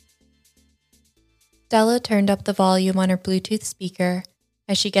Stella turned up the volume on her Bluetooth speaker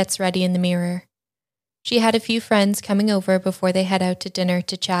as she gets ready in the mirror. She had a few friends coming over before they head out to dinner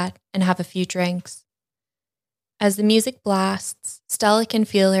to chat and have a few drinks. As the music blasts, Stella can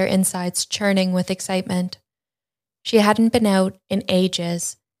feel her insides churning with excitement. She hadn't been out in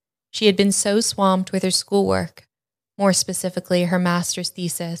ages. She had been so swamped with her schoolwork, more specifically her master's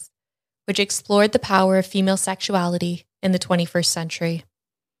thesis, which explored the power of female sexuality in the 21st century.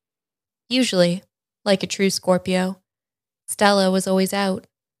 Usually, like a true Scorpio, Stella was always out,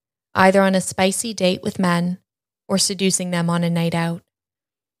 either on a spicy date with men or seducing them on a night out.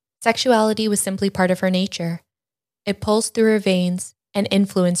 Sexuality was simply part of her nature. It pulsed through her veins and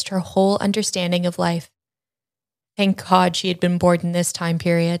influenced her whole understanding of life. Thank God she had been born in this time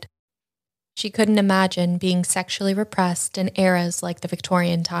period. She couldn't imagine being sexually repressed in eras like the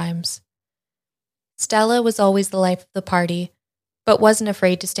Victorian times. Stella was always the life of the party, but wasn't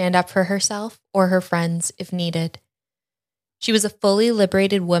afraid to stand up for herself or her friends if needed. She was a fully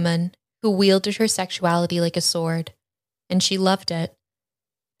liberated woman who wielded her sexuality like a sword, and she loved it.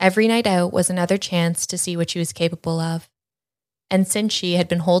 Every night out was another chance to see what she was capable of. And since she had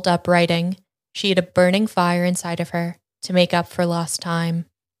been holed up writing, she had a burning fire inside of her to make up for lost time.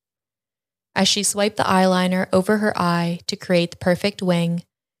 As she swiped the eyeliner over her eye to create the perfect wing,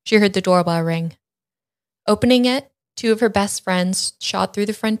 she heard the doorbell ring. Opening it, two of her best friends shot through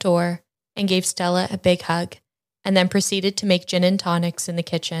the front door and gave Stella a big hug, and then proceeded to make gin and tonics in the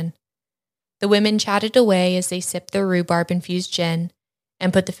kitchen. The women chatted away as they sipped their rhubarb-infused gin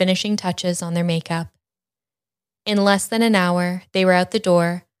and put the finishing touches on their makeup. In less than an hour, they were out the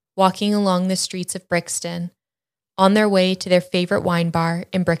door, walking along the streets of Brixton, on their way to their favorite wine bar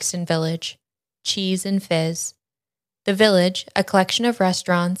in Brixton Village, Cheese and Fizz. The village, a collection of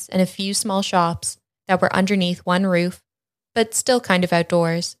restaurants and a few small shops that were underneath one roof, but still kind of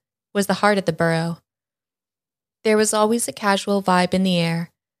outdoors, was the heart of the borough. There was always a casual vibe in the air,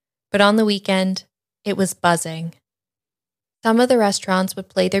 but on the weekend, it was buzzing. Some of the restaurants would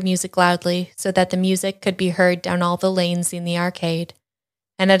play their music loudly so that the music could be heard down all the lanes in the arcade,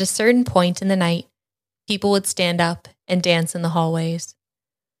 and at a certain point in the night, people would stand up and dance in the hallways.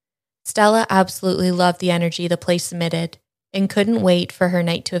 Stella absolutely loved the energy the place emitted and couldn't wait for her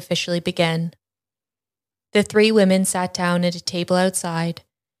night to officially begin. The three women sat down at a table outside,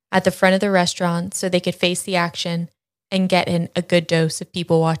 at the front of the restaurant so they could face the action and get in a good dose of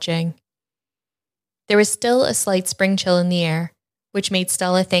people watching. There was still a slight spring chill in the air, which made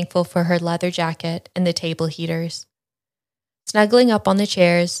Stella thankful for her leather jacket and the table heaters. Snuggling up on the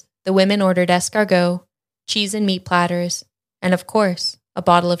chairs, the women ordered escargot, cheese and meat platters, and of course, a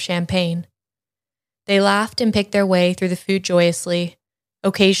bottle of champagne. They laughed and picked their way through the food joyously.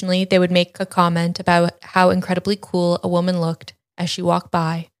 Occasionally, they would make a comment about how incredibly cool a woman looked as she walked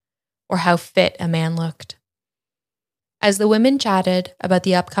by, or how fit a man looked. As the women chatted about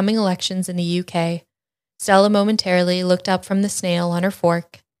the upcoming elections in the UK, Stella momentarily looked up from the snail on her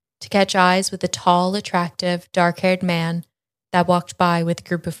fork to catch eyes with a tall, attractive, dark-haired man that walked by with a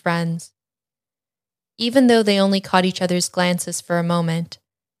group of friends. Even though they only caught each other's glances for a moment,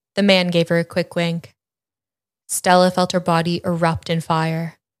 the man gave her a quick wink. Stella felt her body erupt in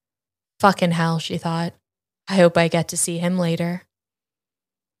fire. Fucking hell, she thought. I hope I get to see him later.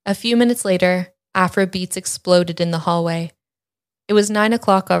 A few minutes later, Afro beats exploded in the hallway. It was 9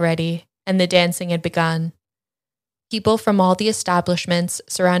 o'clock already, and the dancing had begun. People from all the establishments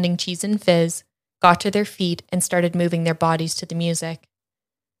surrounding Cheese and Fizz got to their feet and started moving their bodies to the music.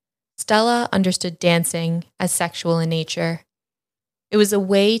 Stella understood dancing as sexual in nature. It was a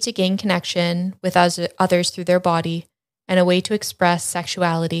way to gain connection with others through their body and a way to express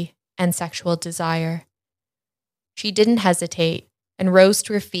sexuality and sexual desire. She didn't hesitate and rose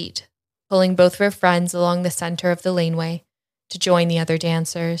to her feet, pulling both of her friends along the center of the laneway to join the other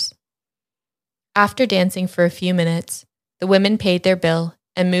dancers. After dancing for a few minutes, the women paid their bill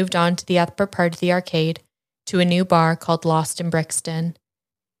and moved on to the upper part of the arcade to a new bar called Lost in Brixton.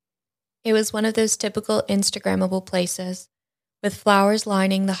 It was one of those typical Instagrammable places, with flowers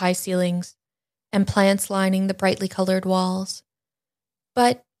lining the high ceilings and plants lining the brightly colored walls.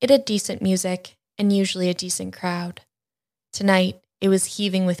 But it had decent music and usually a decent crowd. Tonight, it was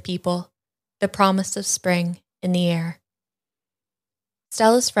heaving with people, the promise of spring in the air.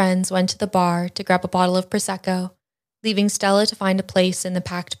 Stella's friends went to the bar to grab a bottle of Prosecco, leaving Stella to find a place in the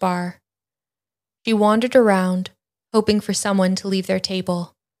packed bar. She wandered around, hoping for someone to leave their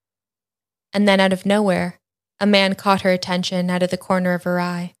table. And then out of nowhere, a man caught her attention out of the corner of her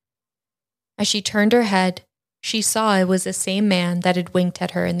eye. As she turned her head, she saw it was the same man that had winked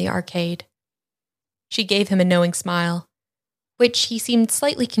at her in the arcade. She gave him a knowing smile, which he seemed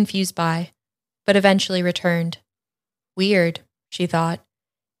slightly confused by, but eventually returned. Weird, she thought.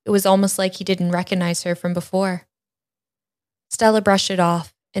 It was almost like he didn't recognize her from before. Stella brushed it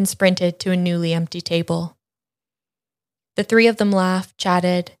off and sprinted to a newly empty table. The three of them laughed,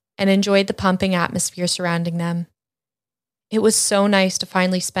 chatted, and enjoyed the pumping atmosphere surrounding them. It was so nice to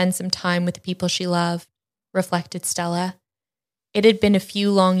finally spend some time with the people she loved, reflected Stella. It had been a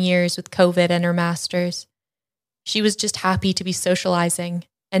few long years with COVID and her masters. She was just happy to be socializing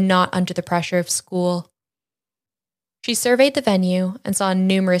and not under the pressure of school. She surveyed the venue and saw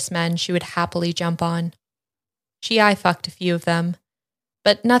numerous men she would happily jump on. She eye-fucked a few of them,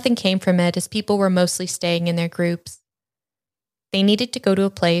 but nothing came from it as people were mostly staying in their groups. They needed to go to a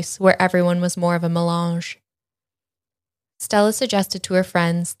place where everyone was more of a melange. Stella suggested to her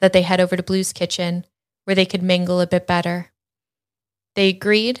friends that they head over to Blue's Kitchen, where they could mingle a bit better. They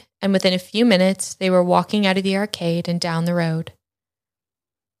agreed, and within a few minutes, they were walking out of the arcade and down the road.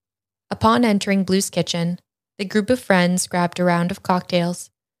 Upon entering Blue's Kitchen, the group of friends grabbed a round of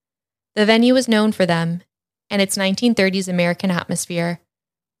cocktails. The venue was known for them, and its 1930s American atmosphere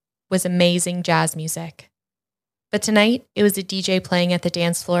was amazing jazz music. But tonight, it was a DJ playing at the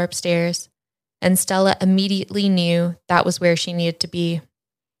dance floor upstairs, and Stella immediately knew that was where she needed to be.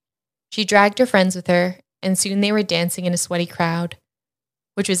 She dragged her friends with her, and soon they were dancing in a sweaty crowd,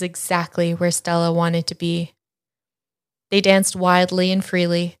 which was exactly where Stella wanted to be. They danced wildly and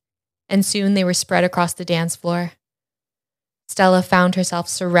freely, and soon they were spread across the dance floor. Stella found herself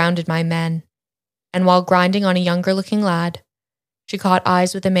surrounded by men, and while grinding on a younger-looking lad, she caught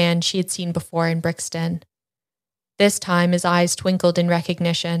eyes with a man she had seen before in Brixton. This time his eyes twinkled in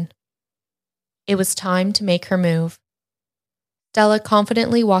recognition. It was time to make her move. Stella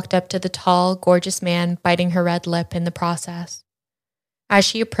confidently walked up to the tall, gorgeous man, biting her red lip in the process. As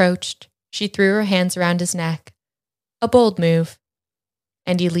she approached, she threw her hands around his neck. A bold move.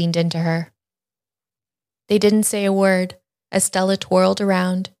 And he leaned into her. They didn't say a word as Stella twirled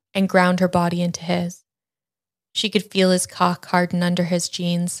around and ground her body into his. She could feel his cock harden under his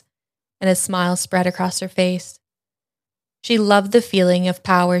jeans, and a smile spread across her face. She loved the feeling of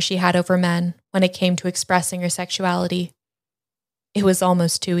power she had over men when it came to expressing her sexuality. It was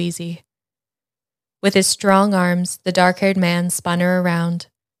almost too easy. With his strong arms, the dark-haired man spun her around,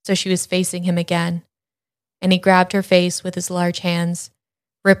 so she was facing him again, and he grabbed her face with his large hands,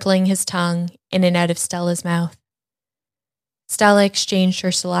 rippling his tongue in and out of Stella's mouth. Stella exchanged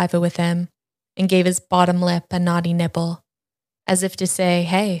her saliva with him and gave his bottom lip a naughty nibble, as if to say,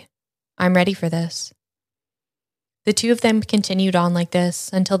 "Hey, I'm ready for this." The two of them continued on like this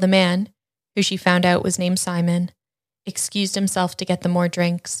until the man, who she found out was named Simon, excused himself to get them more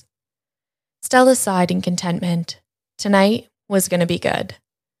drinks. Stella sighed in contentment. Tonight was going to be good.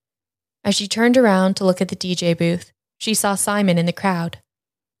 As she turned around to look at the DJ booth, she saw Simon in the crowd.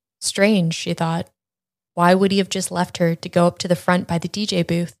 Strange, she thought. Why would he have just left her to go up to the front by the DJ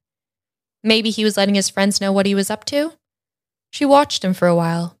booth? Maybe he was letting his friends know what he was up to? She watched him for a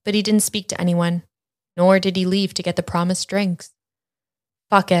while, but he didn't speak to anyone, nor did he leave to get the promised drinks.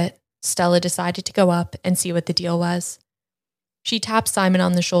 Fuck it, Stella decided to go up and see what the deal was. She taps Simon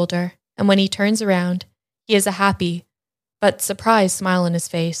on the shoulder, and when he turns around, he has a happy, but surprised smile on his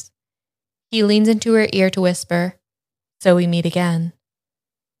face. He leans into her ear to whisper, "So we meet again."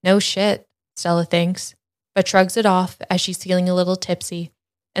 No shit, Stella thinks, but shrugs it off as she's feeling a little tipsy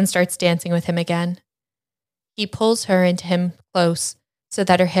and starts dancing with him again. He pulls her into him close so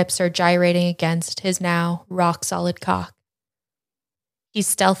that her hips are gyrating against his now rock-solid cock. He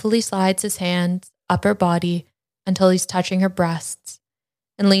stealthily slides his hands up her body until he's touching her breasts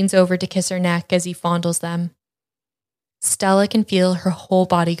and leans over to kiss her neck as he fondles them. Stella can feel her whole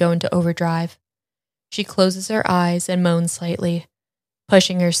body go into overdrive. She closes her eyes and moans slightly,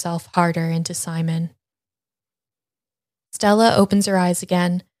 pushing herself harder into Simon. Stella opens her eyes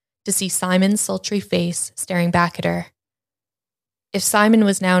again to see Simon's sultry face staring back at her. If Simon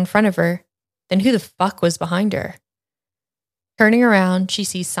was now in front of her, then who the fuck was behind her? Turning around, she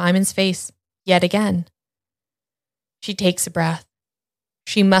sees Simon's face yet again. She takes a breath.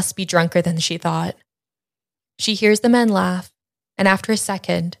 She must be drunker than she thought. She hears the men laugh, and after a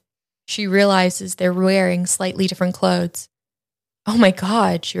second, she realizes they're wearing slightly different clothes. Oh my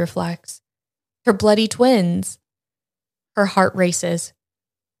God, she reflects. Her bloody twins. Her heart races.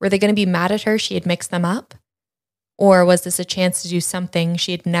 Were they going to be mad at her she had mixed them up? Or was this a chance to do something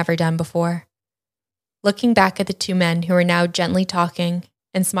she had never done before? Looking back at the two men who were now gently talking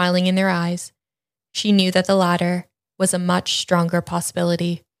and smiling in their eyes, she knew that the latter was a much stronger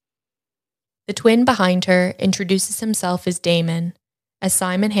possibility. The twin behind her introduces himself as Damon, as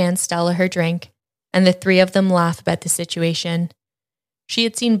Simon hands Stella her drink, and the three of them laugh about the situation. She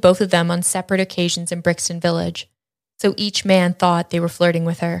had seen both of them on separate occasions in Brixton Village, so each man thought they were flirting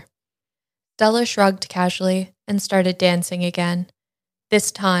with her. Stella shrugged casually and started dancing again, this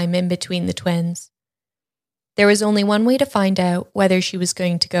time in between the twins. There was only one way to find out whether she was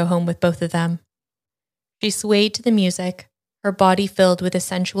going to go home with both of them. She swayed to the music, her body filled with a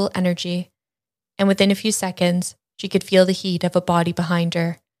sensual energy, and within a few seconds, she could feel the heat of a body behind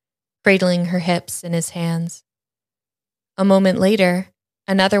her, cradling her hips in his hands. A moment later,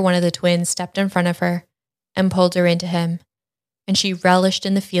 another one of the twins stepped in front of her and pulled her into him, and she relished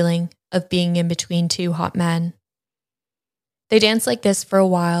in the feeling of being in between two hot men. They danced like this for a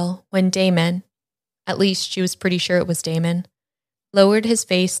while when Damon, at least she was pretty sure it was Damon, lowered his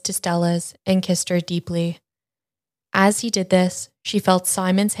face to Stella's and kissed her deeply. As he did this, she felt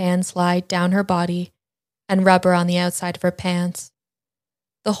Simon's hand slide down her body and rub her on the outside of her pants.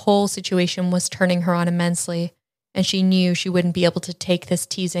 The whole situation was turning her on immensely, and she knew she wouldn't be able to take this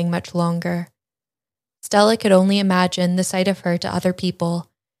teasing much longer. Stella could only imagine the sight of her to other people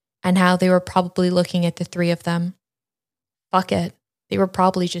and how they were probably looking at the three of them. Fuck it, they were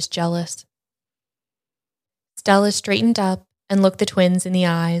probably just jealous. Stella straightened up and looked the twins in the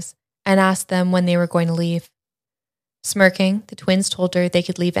eyes and asked them when they were going to leave. Smirking, the twins told her they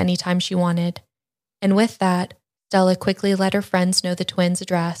could leave any time she wanted, and with that, Stella quickly let her friends know the twins'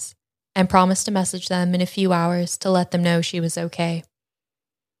 address and promised to message them in a few hours to let them know she was okay.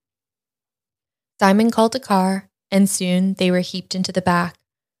 Simon called a car, and soon they were heaped into the back,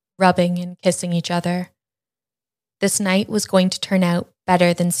 rubbing and kissing each other. This night was going to turn out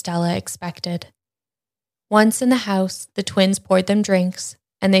better than Stella expected. Once in the house, the twins poured them drinks,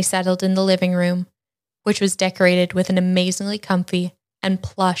 and they settled in the living room, which was decorated with an amazingly comfy and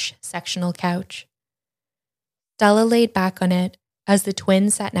plush sectional couch. Stella laid back on it as the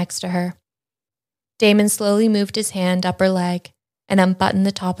twins sat next to her. Damon slowly moved his hand up her leg and unbuttoned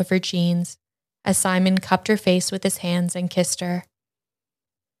the top of her jeans as Simon cupped her face with his hands and kissed her.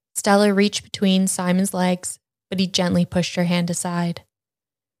 Stella reached between Simon's legs, but he gently pushed her hand aside.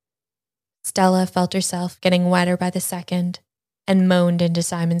 Stella felt herself getting wetter by the second and moaned into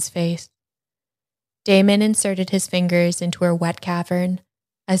Simon's face. Damon inserted his fingers into her wet cavern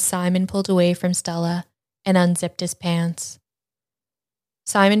as Simon pulled away from Stella and unzipped his pants.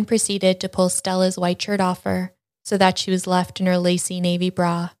 Simon proceeded to pull Stella's white shirt off her so that she was left in her lacy navy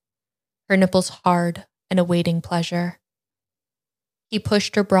bra, her nipples hard and awaiting pleasure. He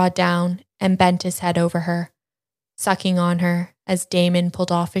pushed her bra down and bent his head over her, sucking on her as Damon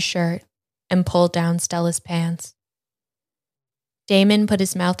pulled off his shirt and pulled down Stella's pants. Damon put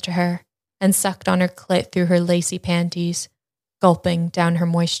his mouth to her and sucked on her clit through her lacy panties, gulping down her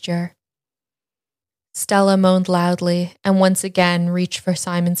moisture. Stella moaned loudly and once again reached for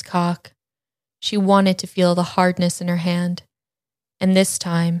Simon's cock. She wanted to feel the hardness in her hand, and this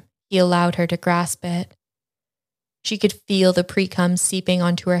time he allowed her to grasp it. She could feel the pre-cum seeping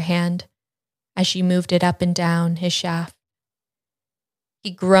onto her hand as she moved it up and down his shaft.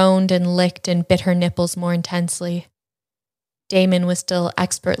 He groaned and licked and bit her nipples more intensely. Damon was still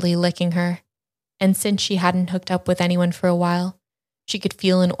expertly licking her, and since she hadn't hooked up with anyone for a while, she could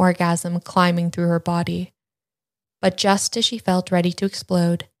feel an orgasm climbing through her body. But just as she felt ready to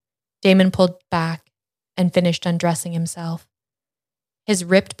explode, Damon pulled back and finished undressing himself. His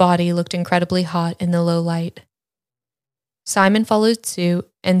ripped body looked incredibly hot in the low light. Simon followed suit,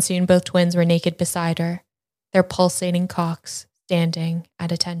 and soon both twins were naked beside her, their pulsating cocks standing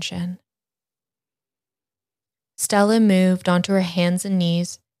at attention. Stella moved onto her hands and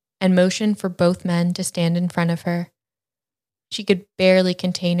knees and motioned for both men to stand in front of her. She could barely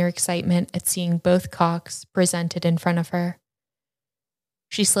contain her excitement at seeing both cocks presented in front of her.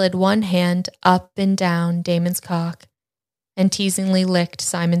 She slid one hand up and down Damon's cock and teasingly licked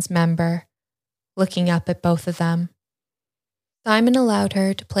Simon's member, looking up at both of them. Simon allowed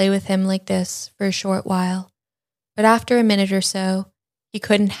her to play with him like this for a short while, but after a minute or so, he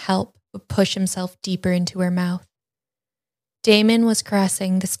couldn't help but push himself deeper into her mouth. Damon was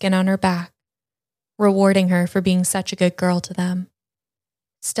caressing the skin on her back, rewarding her for being such a good girl to them.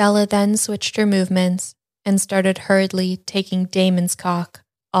 Stella then switched her movements and started hurriedly taking Damon's cock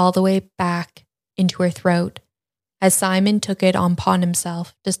all the way back into her throat as Simon took it upon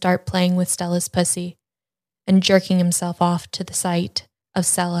himself to start playing with Stella's pussy and jerking himself off to the sight of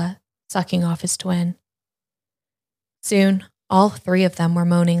Stella sucking off his twin. Soon, all three of them were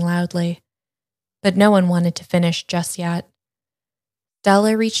moaning loudly, but no one wanted to finish just yet.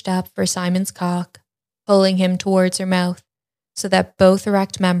 Stella reached up for Simon's cock, pulling him towards her mouth so that both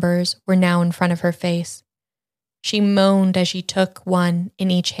erect members were now in front of her face. She moaned as she took one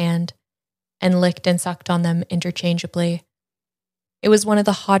in each hand and licked and sucked on them interchangeably. It was one of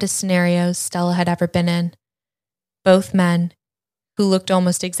the hottest scenarios Stella had ever been in. Both men, who looked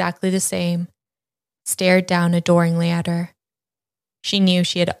almost exactly the same, stared down adoringly at her. She knew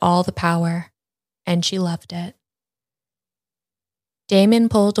she had all the power, and she loved it. Damon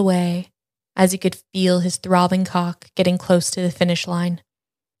pulled away as he could feel his throbbing cock getting close to the finish line,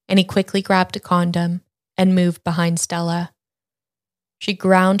 and he quickly grabbed a condom and moved behind Stella. She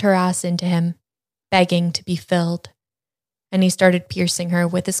ground her ass into him, begging to be filled, and he started piercing her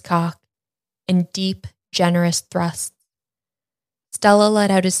with his cock in deep, generous thrusts. Stella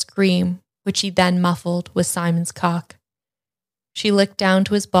let out a scream, which she then muffled with Simon's cock. She licked down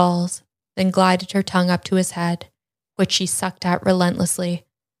to his balls, then glided her tongue up to his head, which she sucked at relentlessly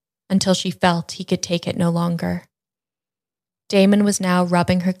until she felt he could take it no longer. Damon was now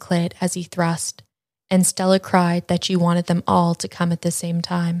rubbing her clit as he thrust, and Stella cried that she wanted them all to come at the same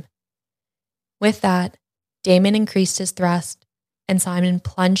time. With that, Damon increased his thrust, and Simon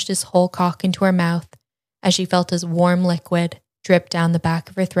plunged his whole cock into her mouth as she felt his warm liquid drip down the back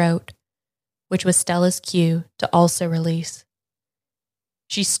of her throat, which was Stella's cue to also release.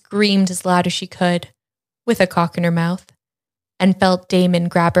 She screamed as loud as she could, with a cock in her mouth, and felt Damon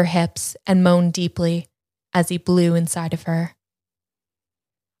grab her hips and moan deeply as he blew inside of her.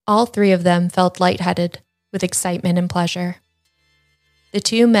 All three of them felt lightheaded with excitement and pleasure. The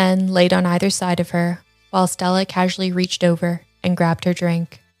two men laid on either side of her while Stella casually reached over and grabbed her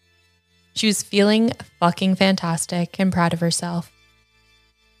drink. She was feeling fucking fantastic and proud of herself.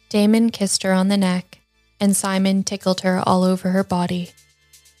 Damon kissed her on the neck, and Simon tickled her all over her body.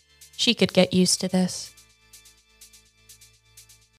 She could get used to this.